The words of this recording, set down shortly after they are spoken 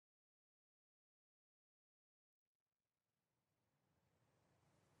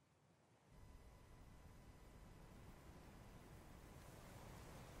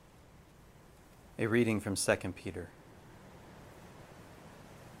A reading from 2 Peter.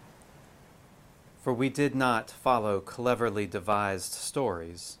 For we did not follow cleverly devised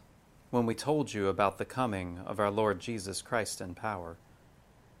stories when we told you about the coming of our Lord Jesus Christ in power,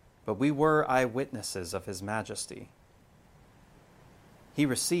 but we were eyewitnesses of his majesty. He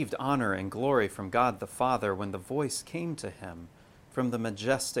received honor and glory from God the Father when the voice came to him from the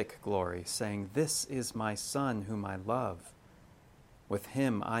majestic glory, saying, "This is my Son whom I love. With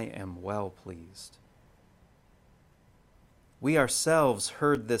him I am well pleased." We ourselves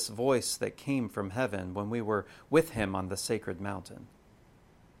heard this voice that came from heaven when we were with him on the sacred mountain.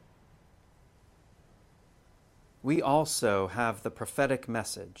 We also have the prophetic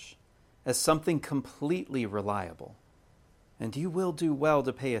message as something completely reliable, and you will do well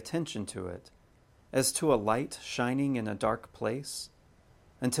to pay attention to it as to a light shining in a dark place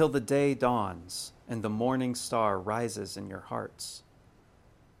until the day dawns and the morning star rises in your hearts.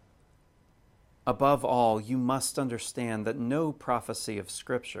 Above all, you must understand that no prophecy of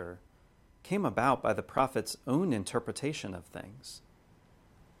Scripture came about by the prophet's own interpretation of things.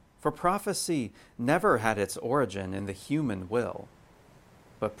 For prophecy never had its origin in the human will,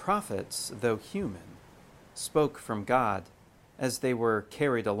 but prophets, though human, spoke from God as they were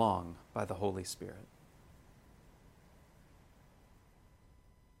carried along by the Holy Spirit.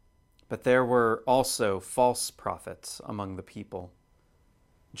 But there were also false prophets among the people,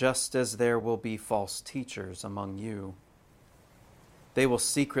 just as there will be false teachers among you. They will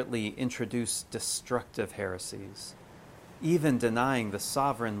secretly introduce destructive heresies, even denying the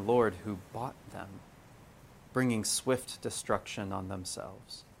sovereign Lord who bought them, bringing swift destruction on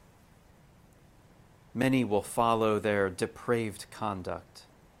themselves. Many will follow their depraved conduct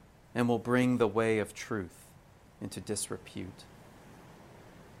and will bring the way of truth into disrepute.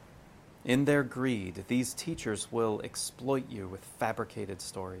 In their greed, these teachers will exploit you with fabricated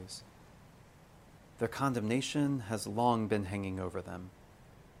stories. Their condemnation has long been hanging over them,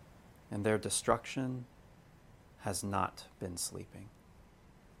 and their destruction has not been sleeping.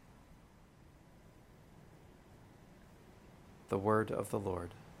 The word of the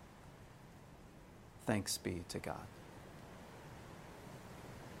Lord. Thanks be to God.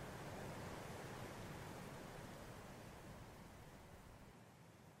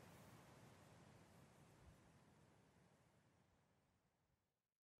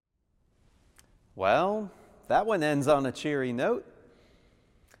 Well, that one ends on a cheery note.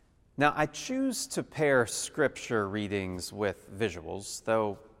 Now, I choose to pair scripture readings with visuals,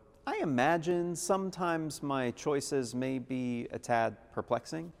 though I imagine sometimes my choices may be a tad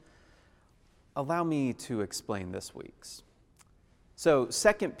perplexing. Allow me to explain this week's. So,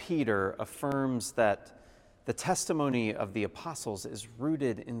 2 Peter affirms that the testimony of the apostles is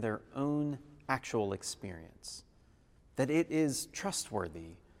rooted in their own actual experience, that it is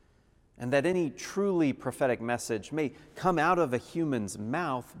trustworthy, and that any truly prophetic message may come out of a human's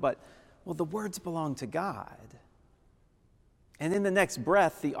mouth, but, well, the words belong to God. And in the next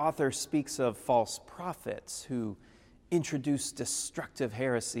breath, the author speaks of false prophets who introduce destructive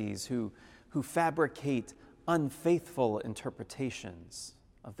heresies, who fabricate unfaithful interpretations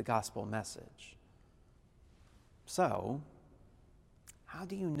of the gospel message. So, how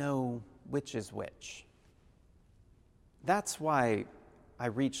do you know which is which? That's why I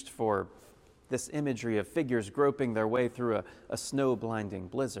reached for this imagery of figures groping their way through a snow-blinding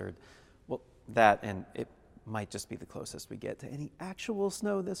blizzard. Well, that, and it might just be the closest we get to any actual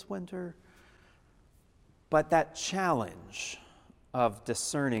snow this winter. But that challenge of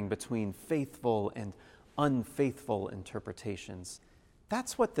discerning between faithful and unfaithful interpretations,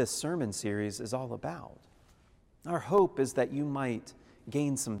 that's what this sermon series is all about. Our hope is that you might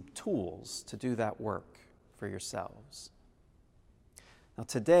gain some tools to do that work for yourselves. Now,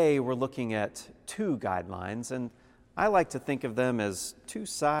 today we're looking at two guidelines, and I like to think of them as two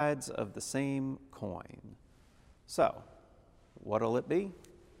sides of the same coin. So, what'll it be?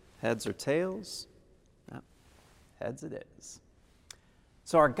 Heads or tails? Heads it is.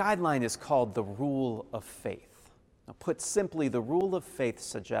 So our guideline is called the rule of faith. Now, put simply, the rule of faith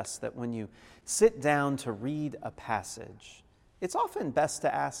suggests that when you sit down to read a passage, it's often best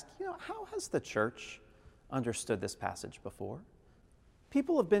to ask, how has the church understood this passage before?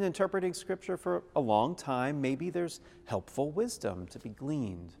 People have been interpreting Scripture for a long time. Maybe there's helpful wisdom to be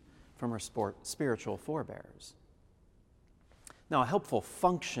gleaned from our spiritual forebears. Now, a helpful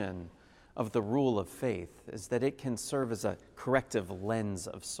function of the rule of faith is that it can serve as a corrective lens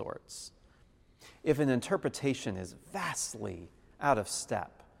of sorts. If an interpretation is vastly out of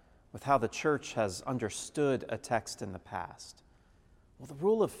step with how the church has understood a text in the past, well, the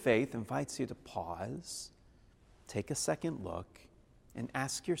rule of faith invites you to pause, take a second look, and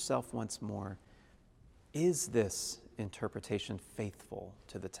ask yourself once more, Is this interpretation faithful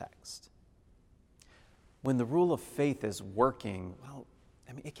to the text? When the rule of faith is working,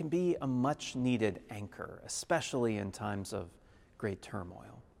 it can be a much-needed anchor, especially in times of great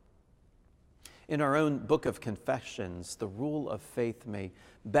turmoil. In our own book of Confessions, the rule of faith may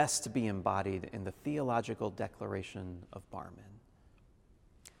best be embodied in the theological declaration of Barmen.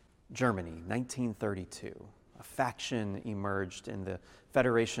 Germany, 1932. A faction emerged in the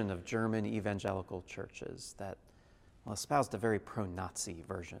Federation of German Evangelical Churches that espoused a very pro-Nazi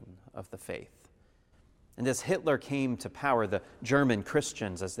version of the faith. And as Hitler came to power, the German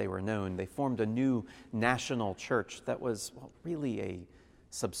Christians, as they were known, they formed a new national church that was really a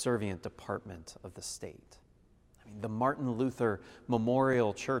subservient department of the state. The Martin Luther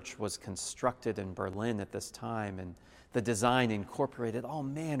Memorial Church was constructed in Berlin at this time, and the design incorporated all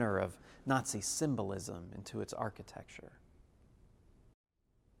manner of Nazi symbolism into its architecture.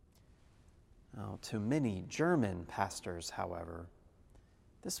 Now, to many German pastors, however,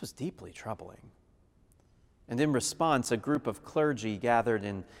 this was deeply troubling. And in response, a group of clergy gathered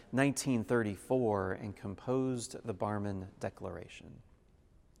in 1934 and composed the Barmen Declaration.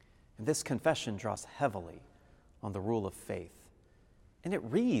 And this confession draws heavily on the rule of faith, and it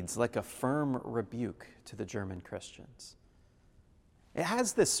reads like a firm rebuke to the German Christians. It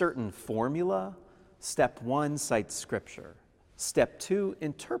has this certain formula. Step 1, cite Scripture. Step 2,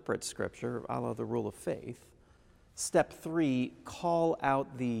 interpret Scripture, a la the rule of faith. Step 3, call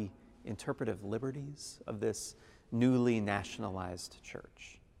out the interpretive liberties of this newly nationalized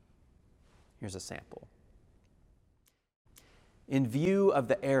church. Here's a sample. In view of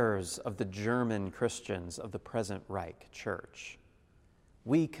the errors of the German Christians of the present Reich Church,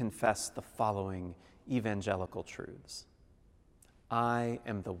 we confess the following evangelical truths. I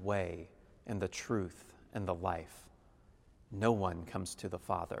am the way and the truth and the life. No one comes to the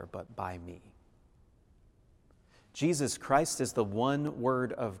Father but by me. Jesus Christ is the one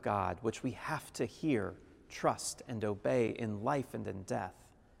word of God which we have to hear, trust, and obey in life and in death.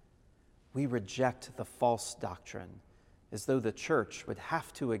 We reject the false doctrine as though the church would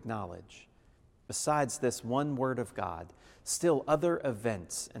have to acknowledge, besides this one word of God, still other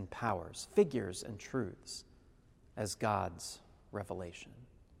events and powers, figures and truths, as God's revelation.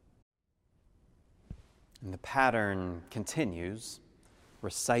 And the pattern continues.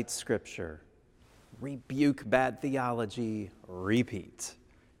 Recite Scripture, rebuke bad theology, repeat.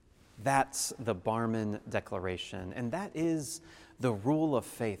 That's the Barmen Declaration, and that is the rule of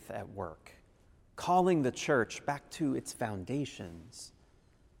faith at work, calling the church back to its foundations.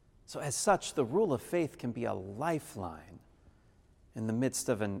 So as such, the rule of faith can be a lifeline in the midst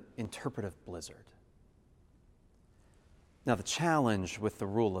of an interpretive blizzard. Now, the challenge with the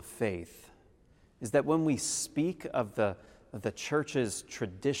rule of faith is that when we speak of the church's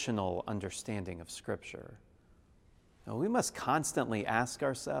traditional understanding of Scripture, we must constantly ask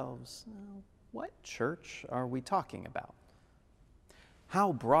ourselves, what church are we talking about?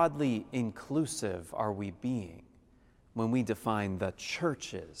 How broadly inclusive are we being when we define the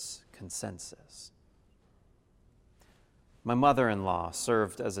church's consensus? My mother-in-law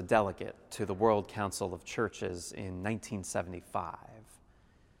served as a delegate to the World Council of Churches in 1975.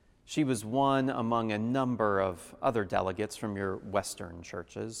 She was one among a number of other delegates from your Western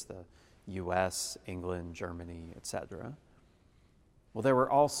churches, the U.S., England, Germany, etc. Well, there were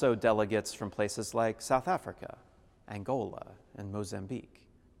also delegates from places like South Africa, Angola, and Mozambique.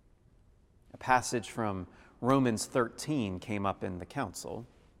 A passage from Romans 13 came up in the council.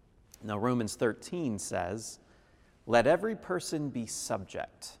 Now, Romans 13 says, "Let every person be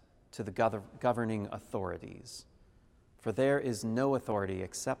subject to the governing authorities, for there is no authority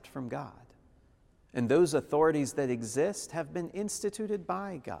except from God. And those authorities that exist have been instituted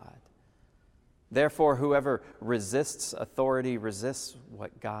by God. Therefore, whoever resists authority resists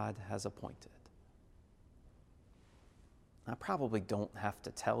what God has appointed." I probably don't have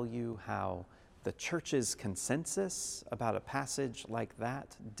to tell you how the church's consensus about a passage like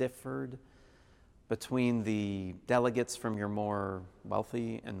that differed between the delegates from your more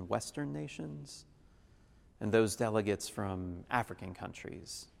wealthy and Western nations and those delegates from African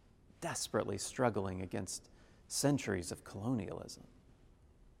countries desperately struggling against centuries of colonialism.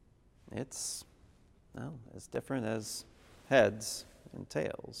 It's, as different as heads and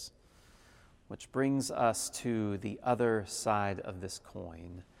tails. Which brings us to the other side of this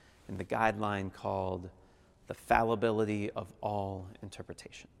coin in the guideline called the fallibility of all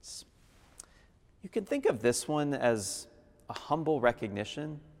interpretations. You can think of this one as a humble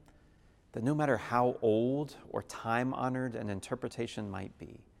recognition that no matter how old or time-honored an interpretation might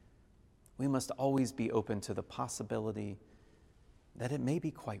be, we must always be open to the possibility that it may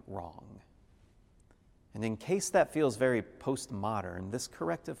be quite wrong. And in case that feels very postmodern, this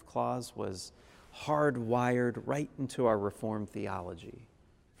corrective clause was hardwired right into our Reformed theology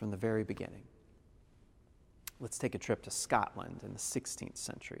from the very beginning. Let's take a trip to Scotland in the 16th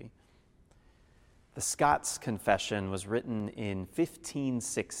century. The Scots Confession was written in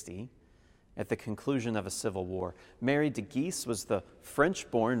 1560 at the conclusion of a civil war. Mary de Guise was the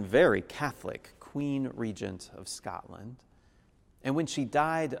French-born, very Catholic Queen Regent of Scotland. And when she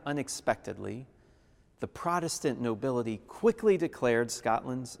died unexpectedly, the Protestant nobility quickly declared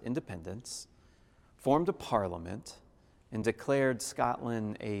Scotland's independence, formed a parliament, and declared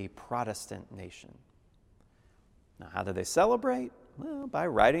Scotland a Protestant nation. Now, how did they celebrate? Well, by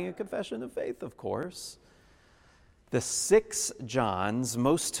writing a confession of faith, of course. The 6 Johns,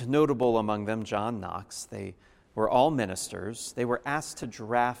 most notable among them John Knox, they were all ministers. They were asked to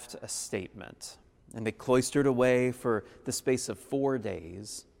draft a statement, and they cloistered away for the space of 4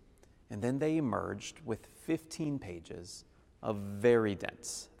 days, and then they emerged with 15 pages of very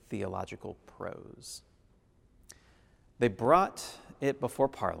dense theological prose. They brought it before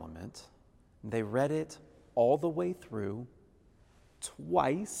Parliament. They read it all the way through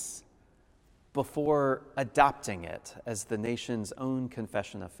twice before adopting it as the nation's own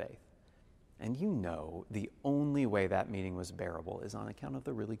confession of faith. And you know the only way that meeting was bearable is on account of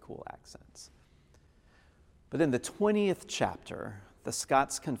the really cool accents. But in the 20th chapter, the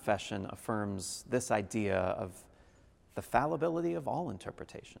Scots Confession affirms this idea of the fallibility of all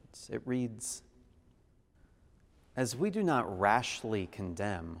interpretations. It reads, "As we do not rashly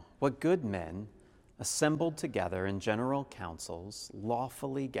condemn what good men, assembled together in general councils,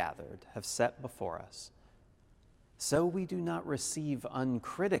 lawfully gathered, have set before us, so we do not receive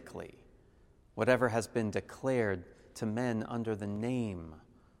uncritically whatever has been declared to men under the name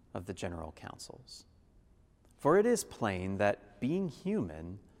of the general councils. For it is plain that, being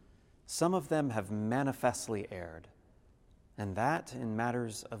human, some of them have manifestly erred, and that in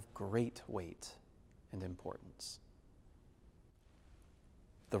matters of great weight and importance.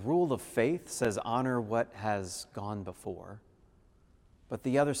 The rule of faith says honor what has gone before, but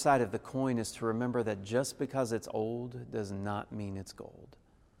the other side of the coin is to remember that just because it's old does not mean it's gold."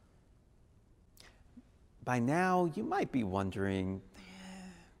 By now, you might be wondering,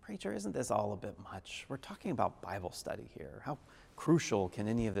 preacher, isn't this all a bit much? We're talking about Bible study here. How crucial can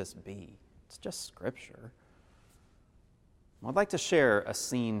any of this be? It's just Scripture. I'd like to share a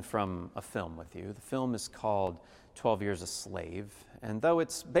scene from a film with you. The film is called 12 Years a Slave, and though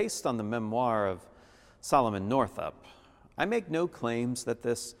it's based on the memoir of Solomon Northup, I make no claims that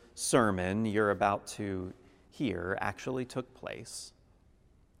this sermon you're about to hear actually took place.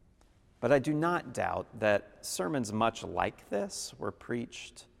 But I do not doubt that sermons much like this were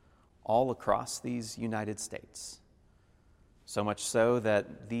preached all across these United States. So much so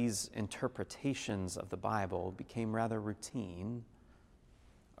that these interpretations of the Bible became rather routine,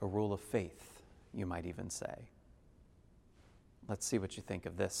 a rule of faith, you might even say. Let's see what you think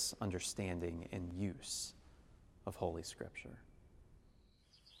of this understanding and use of Holy Scripture.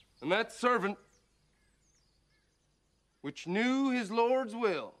 "And that servant which knew his Lord's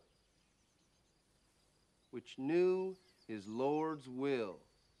will,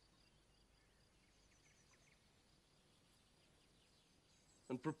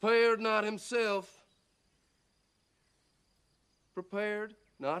 and prepared not himself,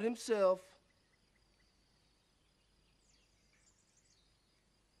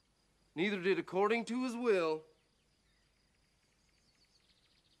 neither did according to his will,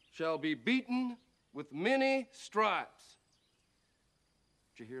 shall be beaten with many stripes."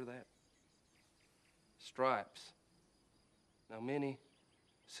 Did you hear that? Stripes. Now, many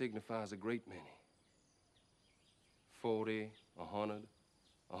signifies a great many. 40, 100,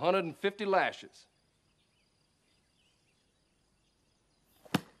 150 lashes.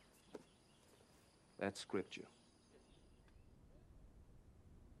 That's Scripture.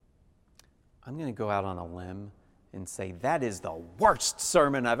 I'm going to go out on a limb and say that is the worst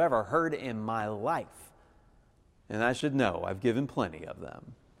sermon I've ever heard in my life. And I should know, I've given plenty of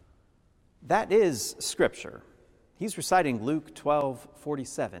them. That is Scripture. He's reciting Luke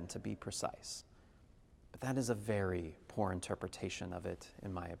 12:47 to be precise. But that is a very poor interpretation of it,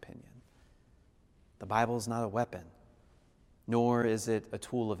 in my opinion. The Bible is not a weapon, nor is it a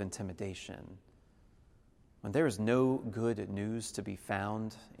tool of intimidation. When there is no good news to be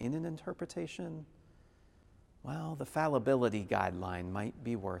found in an interpretation, well, the fallibility guideline might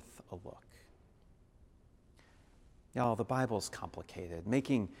be worth a look. Y'all, the Bible's complicated.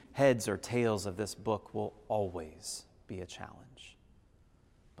 Making heads or tails of this book will always be a challenge.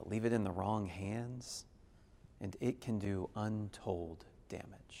 But leave it in the wrong hands, and it can do untold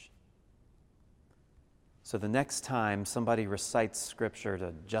damage. So the next time somebody recites Scripture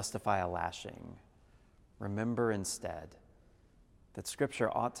to justify a lashing, remember instead that Scripture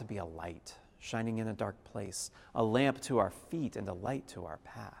ought to be a light shining in a dark place, a lamp to our feet and a light to our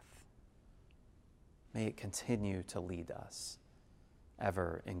path. May it continue to lead us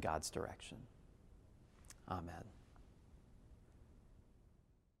ever in God's direction. Amen.